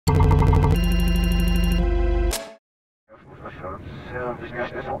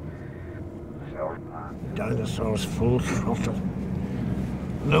Dinosaurs Full Throttle.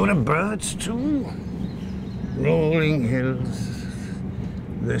 Load of birds too. Rolling hills.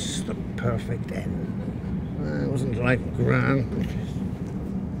 This the perfect end. It wasn't like grand.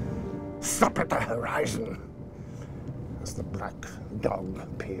 Stop at the horizon as the black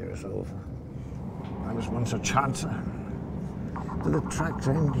dog peers over. I was once a chancer. Did the tracks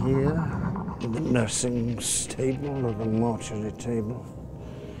end here? In the nursing stable or the mortuary table?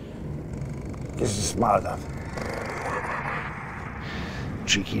 This is smiled up.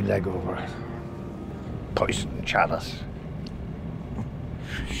 Cheeky leg over it. Poison chalice.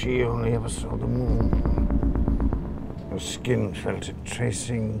 She only ever saw the moon. Her skin felt it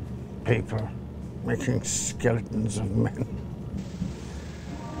tracing paper, making skeletons of men.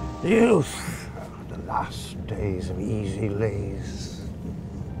 Youth, the last days of easy lays.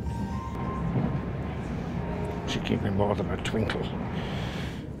 She gave me more than a twinkle.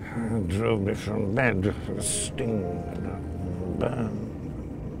 Drove me from bed with a sting and a burn.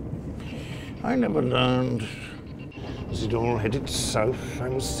 I never learned. As it all headed south, I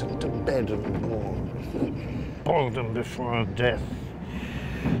was sent to bed and born. Baldom before death,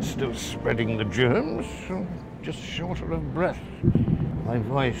 still spreading the germs, just shorter of breath. My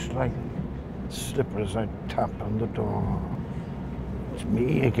voice like slippers I tap on the door. It's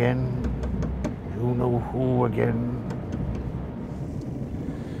me again, you know who again.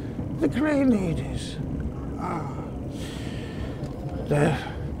 The grey ladies, their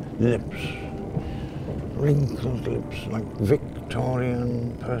lips, wrinkled lips like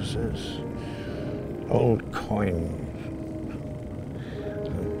Victorian purses, old coins,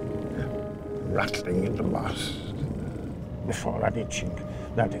 rattling in the last. Before that itching,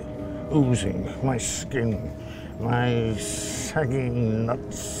 that oozing, my skin, my sagging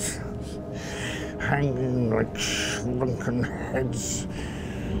nuts, hanging like shrunken heads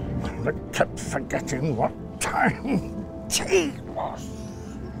that kept forgetting what time tea was.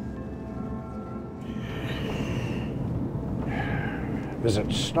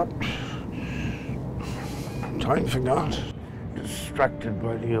 Visit stopped. Time forgot. Distracted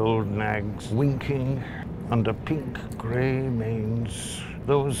by the old nags winking under pink-grey manes.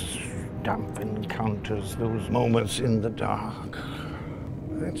 Those damp encounters, those moments in the dark.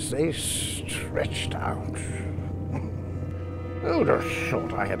 They stretched out. Who'd have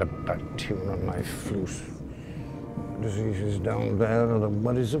thought I had a bad tune on my flute? Diseases down there are the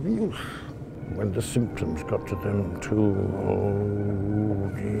worries of youth. When the symptoms got to them too, oh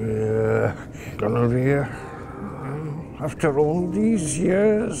dear, gonorrhea. After all these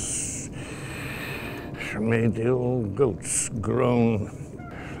years, made the old goats groan.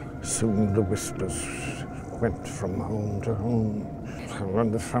 Soon the whispers went from home to home. And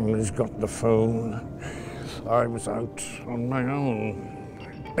when the families got the phone, I was out on my own,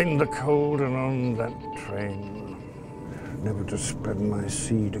 in the cold and on that train, never to spread my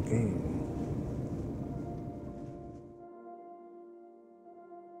seed again.